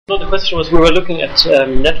No, the question was, we were looking at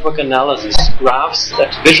network analysis, graphs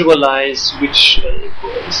that visualize which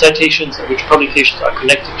citations and which publications are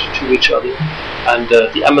connected to each other, and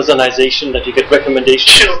the Amazonization, that you get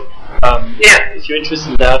recommendations. Sure. If you're interested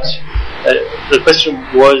in that, the question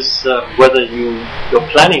was whether you're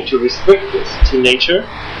planning to restrict this to Nature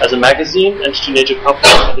as a magazine and to Nature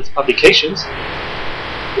and its publications,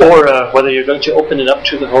 or whether you're going to open it up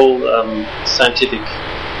to the whole scientific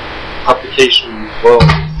publication world.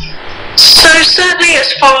 So certainly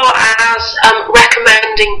as far as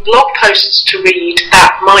recommending blog posts to read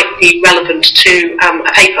that might be relevant to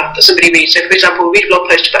a paper that somebody reads. So for example, read a blog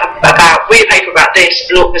post read a paper about this,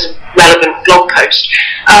 and look, there's a relevant blog post.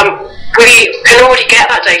 We can already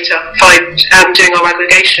get that data by doing our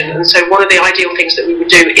aggregation, and so one of the ideal things that we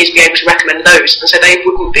would do is be able to recommend those, and so they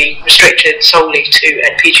wouldn't be restricted solely to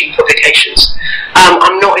NPG publications.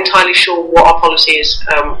 I'm not entirely sure what our policy is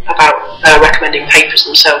about recommending papers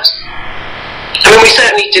themselves. I mean, we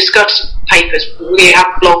certainly discuss papers. We have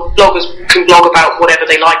bloggers can blog about whatever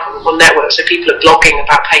they like on networks, so people are blogging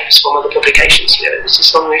about papers from other publications. It's a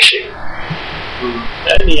strong issue.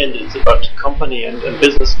 In the end, it's about company and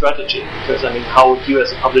business strategy, because I mean, how would you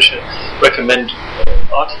as a publisher recommend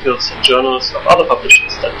articles and journals of other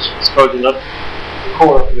publishers? That is probably not the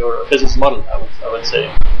core of your business model, I would say.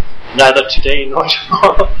 Neither today nor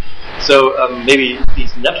tomorrow. So maybe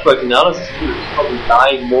these network analysis tools probably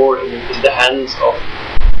lie more in the hands of,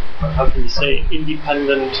 how can you say,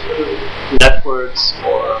 independent networks,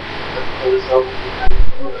 or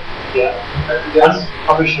as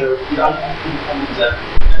publisher,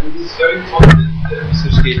 and it is very important that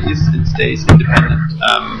ResearchGate is and stays independent.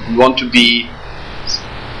 We want to be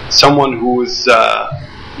someone who is,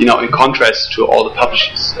 in contrast to all the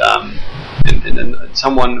publishers, and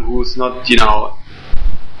someone who is not,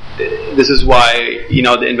 This is why,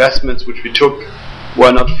 the investments which we took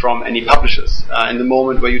were not from any publishers. In the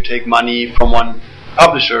moment where you take money from one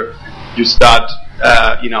publisher, you start,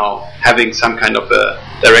 having some kind of a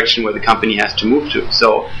direction where the company has to move to.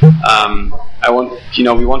 So,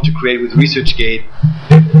 we want to create with ResearchGate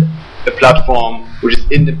a platform which is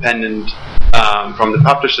independent from the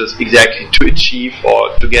publishers, exactly to achieve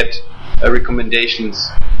or to get recommendations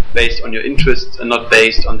based on your interests and not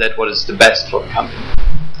based on that what is the best for the company.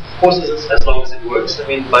 Of course, as long as it works. I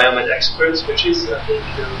mean, BiomedExperts, which is, I think,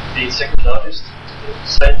 the second largest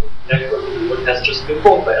scientific network in the world, has just been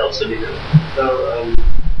bought by Elsevier. So,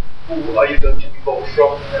 who are you going to be bought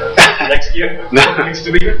from next year? Next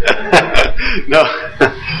week? No,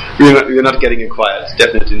 you're not getting acquired.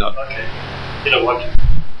 Definitely not. Okay. You don't want to?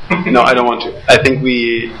 No, I don't want to. I think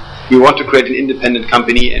we want to create an independent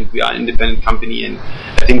company, and we are an independent company, and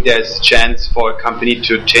I think there's a chance for a company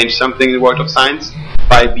to change something in the world of science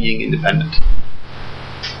by being independent.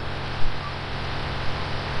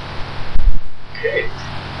 Okay.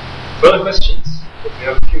 Further questions? We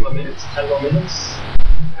have a few more minutes, 10 more minutes.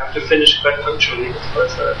 We have to finish quite punctually as far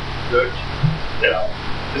as verge.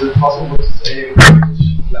 Yeah. Is it possible to say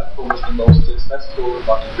which platform is the most successful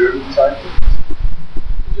among German scientists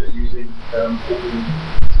which are using open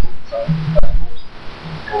science platforms?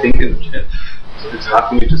 I think it's hard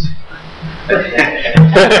for me to say. The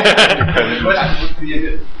question would be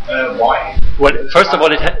why? Well, first of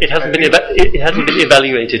all, it hasn't been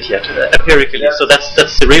evaluated yet empirically. Yes. So that's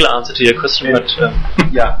the real answer to your question. But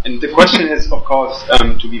and the question is, of course,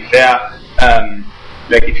 to be fair,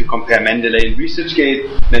 like if you compare Mendeley and ResearchGate,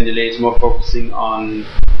 Mendeley is more focusing on,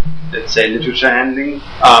 let's say, literature handling.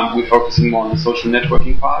 We're focusing more on the social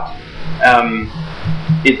networking part.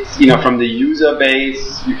 It's, from the user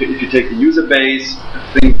base, if you take the user base,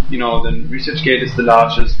 I think, then ResearchGate is the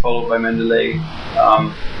largest, followed by Mendeley.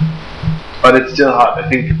 But it's still hard. I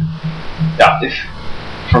think, I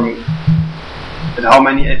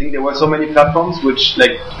think there were so many platforms which,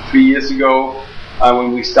 like 3 years ago,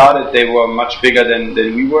 when we started, they were much bigger than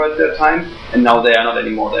we were at that time, and now they are not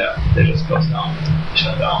anymore there. They just closed down,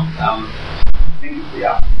 shut down. I think,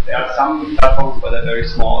 there are some platforms, but they're very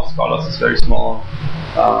small. Scholars is very small.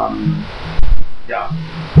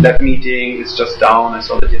 Lab meeting is just down. I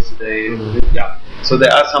saw that yesterday. Mm-hmm. So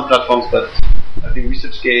there are some platforms, but I think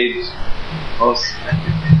ResearchGate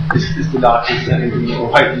is the largest and the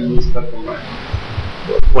widely used platform right now.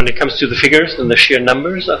 When it comes to the figures and the sheer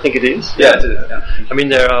numbers, I think it is. Yeah, it is. Yeah. I mean,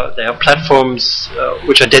 there are platforms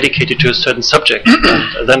which are dedicated to a certain subject.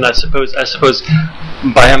 And then I suppose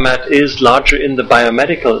Biomed is larger in the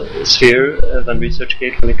biomedical sphere than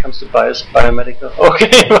ResearchGate when it comes to biomedical.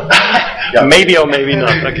 Okay, maybe or maybe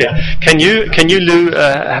not. Okay, can you Lou,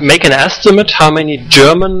 make an estimate how many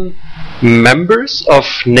German members of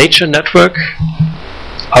NatureNetwork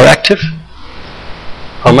are active?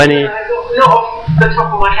 How many? Not off the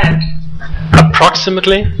top of my head.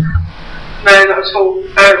 Approximately? No, not at all.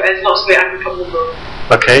 It's not something I can put them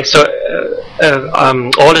on. Okay, so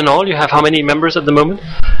all in all, you have how many members at the moment?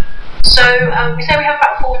 So we say we have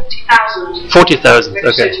about 40,000. 40,000, okay.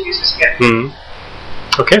 Registered users, yeah.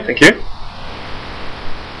 Mm-hmm. Okay, thank you.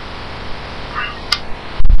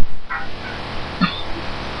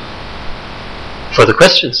 Further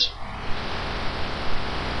questions?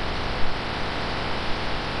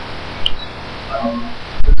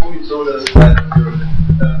 Before you told us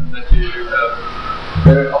that you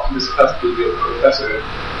very often discussed with your professor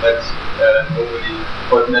that nobody,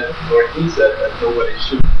 or he said that nobody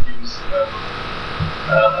should use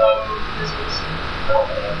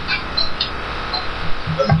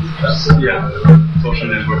social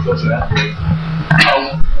network.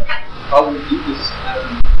 How would you do this?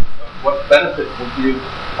 What benefit would you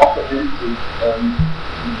offer him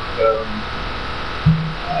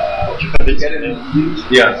to get him to use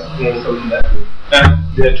social network?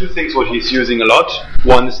 There are two things what he's using a lot.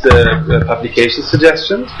 One is the publication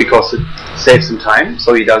suggestions, because it saves him time,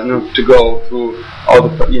 so he doesn't have to go through all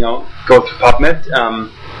the, go to PubMed.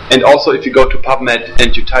 And also, if you go to PubMed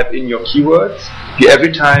and you type in your keywords, you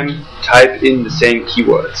every time type in the same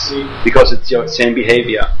keywords, because it's your same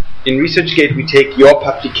behavior. In ResearchGate, we take your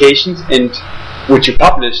publications and which you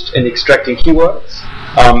published and extracting keywords,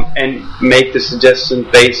 and make the suggestion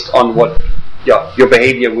based on what your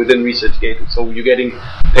behavior within ResearchGate. So you're getting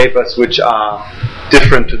papers which are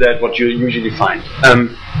different to that what you usually find.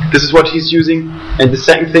 This is what he's using, and the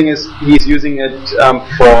second thing is he's using it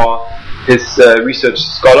for his research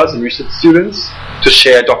scholars and research students to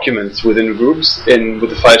share documents within groups with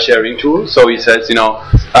the file sharing tool. So he says,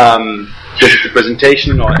 this is the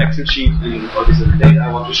presentation or Excel sheet, and all this is the data.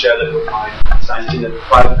 I want to share that with my science in a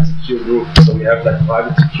private secure group. So we have like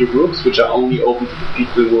private secure groups which are only open to the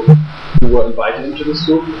people who were invited into this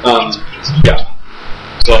group.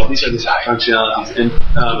 So these are the functionalities, and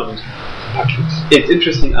it's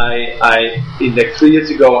interesting. I in like 3 years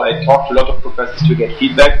ago, I talked to a lot of professors to get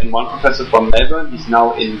feedback, and one professor from Melbourne, he's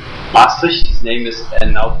now in Maastricht. His name is,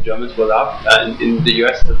 and now the Germans will laugh. In the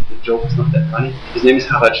US, the joke is not that funny. His name is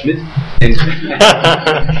Harald Schmidt, and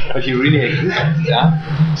but he really exists.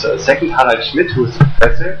 Yeah. So second Harald Schmidt, who is a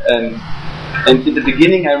professor, and in the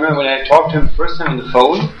beginning, I remember when I talked to him first time on the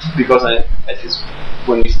phone, because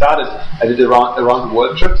when we started, I did around the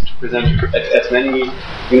world trips to present at as many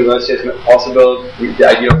universities as possible with the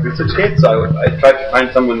idea of ResearchGate. So I tried to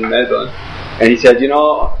find someone in Melbourne, and he said,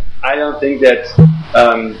 I don't think that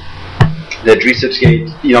that ResearchGate,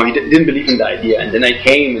 he didn't believe in the idea. And then I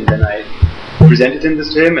came, and then I presented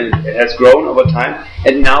this to him, and it has grown over time,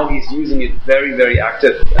 and now he's using it very, very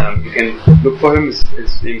active. You can look for him. His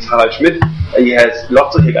name is Harald Schmidt. He has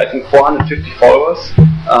lots of, I think, 450 followers.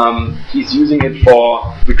 He's using it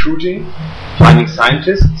for recruiting, finding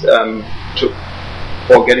scientists,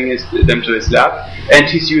 for getting them to his lab, and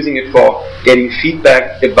he's using it for getting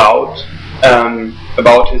feedback about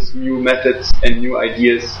his new methods and new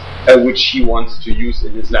ideas which he wants to use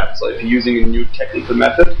in his lab. So if he's using a new technical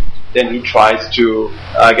method, then he tries to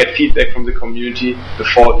get feedback from the community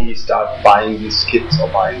before he starts buying these kits or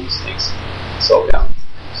buying these things. So yeah.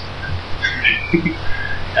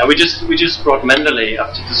 We just brought Mendeley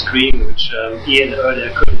up to the screen, which Ian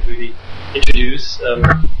earlier couldn't really introduce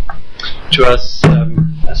to us,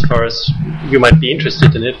 as far as you might be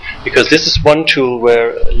interested in it, because this is one tool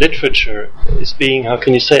where literature is being, how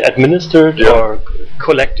can you say, administered or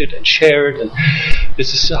collected and shared, and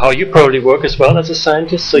this is how you probably work as well as a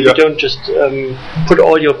scientist. So you don't just put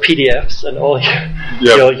all your PDFs and all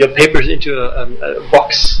your papers into a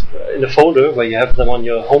box in a folder where you have them on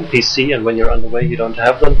your home PC, and when you're on the way you don't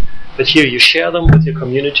have them. But here you share them with your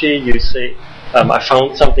community. You say, I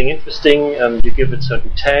found something interesting. You give it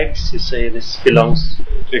certain tags. You say this belongs.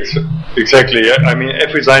 Exactly. I mean,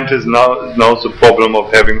 every scientist knows the problem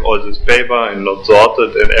of having all this paper and not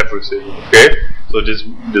sorted and everything. Okay, so this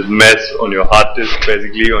mess on your hard disk,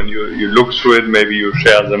 basically, and you look through it. Maybe you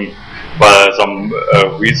share them by some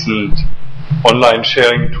recent online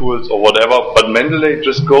sharing tools or whatever. But Mendeley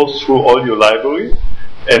just goes through all your library,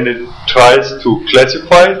 and it tries to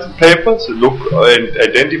classify the papers, look and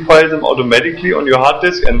identify them automatically on your hard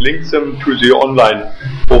disk, and links them to the online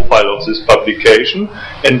profile of this publication.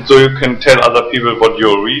 And so you can tell other people what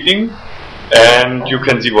you're reading, and you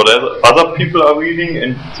can see what other people are reading,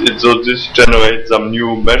 and so this generates some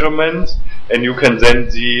new measurements, and you can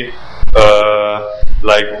then see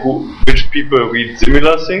which people read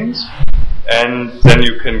similar things, and then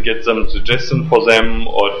you can get some suggestions for them,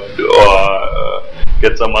 or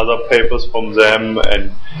get some other papers from them,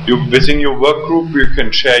 and within your work group you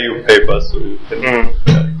can share your papers, so you can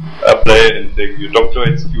apply and take your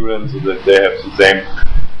doctorate students so that they have the same,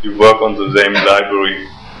 you work on the same library.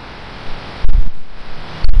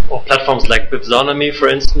 Or platforms like Websonomy, for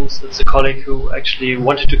instance. It's a colleague who actually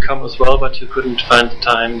wanted to come as well, but who couldn't find the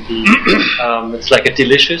time. It's like a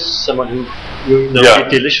Delicious, someone who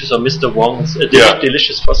Delicious or Mr. Wong. It's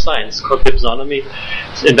Delicious for Science, called Websonomy.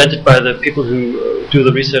 It's invented by the people who do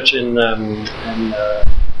the research in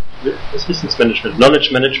business management,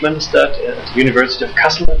 knowledge management. Is that at the University of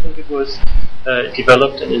Kassel? I think it was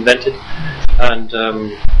developed and invented, and.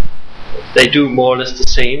 They do more or less the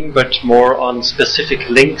same, but more on specific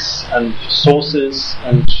links and sources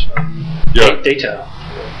and data.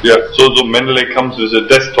 Yeah, so Mendeley comes with a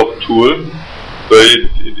desktop tool where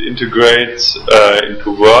it integrates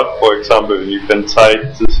into Word, for example. You can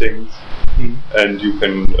cite the things, and you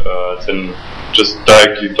can then just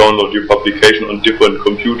directly download your publication on different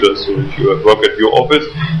computers. So if you work at your office,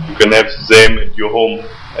 you can have the same at your home,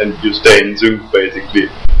 and you stay in sync basically.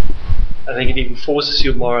 I think it even forces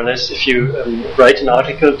you more or less, if you write an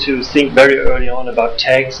article, to think very early on about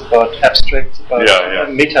tags, about abstracts, about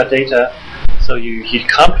metadata. So you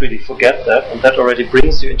can't really forget that, and that already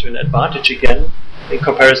brings you into an advantage again in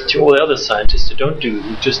comparison to all the other scientists who don't do.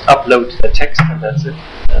 You just upload the text and that's it.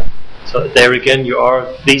 So there again,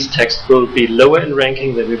 these texts will be lower in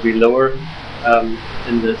ranking. They will be lower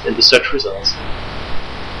in the search results.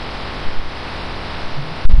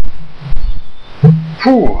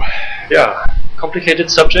 Yeah,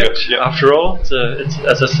 complicated subject. After all, it's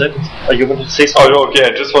as I said. You want to say something? Oh, okay. I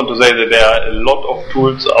just want to say that there are a lot of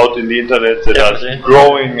tools out in the internet that are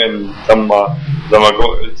growing, and some are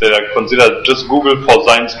considered. Just Google for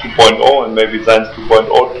Science 2.0 and maybe Science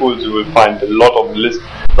 2.0 tools. You will find a lot of lists.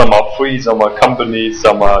 Some are free, some are companies,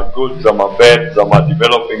 some are good, some are bad, some are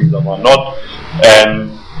developing, some are not,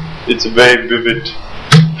 and it's a very vivid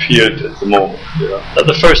field at the moment.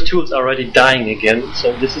 The first tools are already dying again,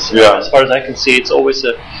 so this is, as far as I can see, it's always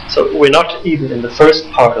so we're not even in the first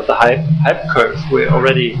part of the hype curve. We're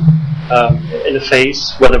already in a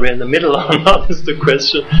phase. Whether we're in the middle or not is the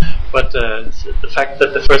question, but the fact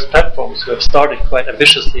that the first platforms who have started quite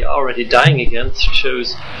ambitiously are already dying again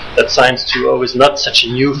shows that Science 2.0 is not such a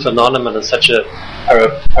new phenomenon and such a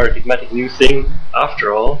paradigmatic new thing.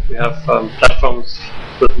 After all, we have platforms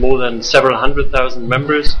with more than several 100,000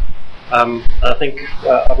 members. I think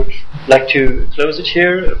I would like to close it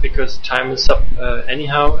here because time is up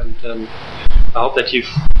anyhow, and I hope that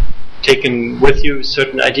you've taken with you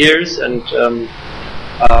certain ideas and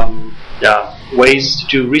ways to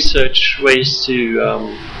do research, ways to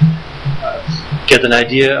get an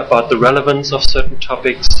idea about the relevance of certain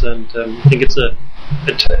topics, and I think it's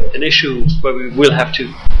an issue where we will have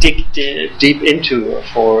to dig deep into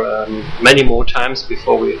for many more times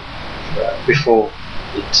before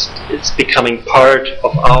it's becoming part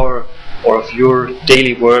of our or of your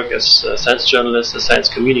daily work as science journalists, as science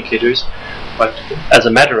communicators. But as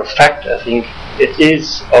a matter of fact, I think it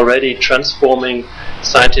is already transforming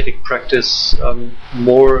scientific practice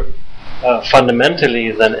more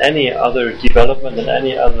fundamentally than any other development and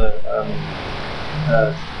any other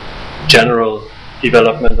general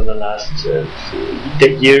development in the last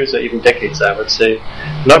years or even decades, I would say.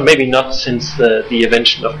 Maybe not since the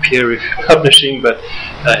invention of peer-reviewed publishing, but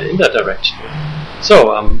in that direction.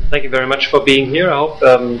 So, thank you very much for being here. I hope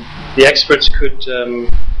the experts could...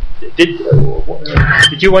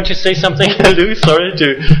 Did you want to say something, Lou? Sorry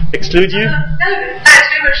to exclude you. No, thanks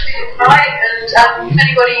very much for your reply. And if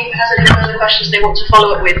anybody has any further questions they want to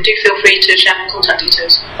follow up with, do feel free to share contact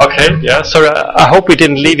details. Okay, yeah. Sorry, I hope we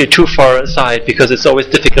didn't leave you too far aside because it's always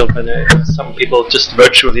difficult when some people just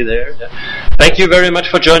virtually there. Yeah. Thank you very much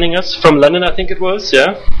for joining us from London, I think it was.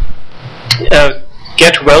 Yeah.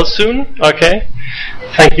 Get well soon. Okay.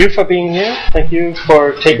 Thank you for being here. Thank you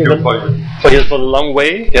for taking the long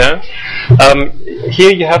way. Yeah.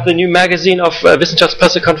 Here you have the new magazine of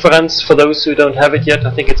Wissenschaftspressekonferenz. For those who don't have it yet,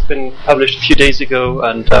 I think it's been published a few days ago,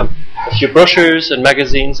 and a few brochures and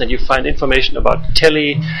magazines, and you find information about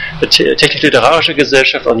TELI, the Technisch-Literarische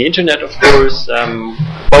Gesellschaft, on the internet, of course.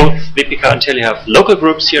 Both WPK and TELI have local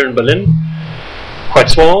groups here in Berlin. Quite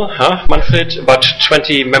small, huh, Manfred? About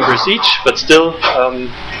 20 members each, but still,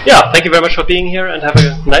 thank you very much for being here, and have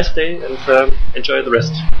a nice day, and enjoy the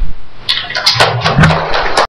rest.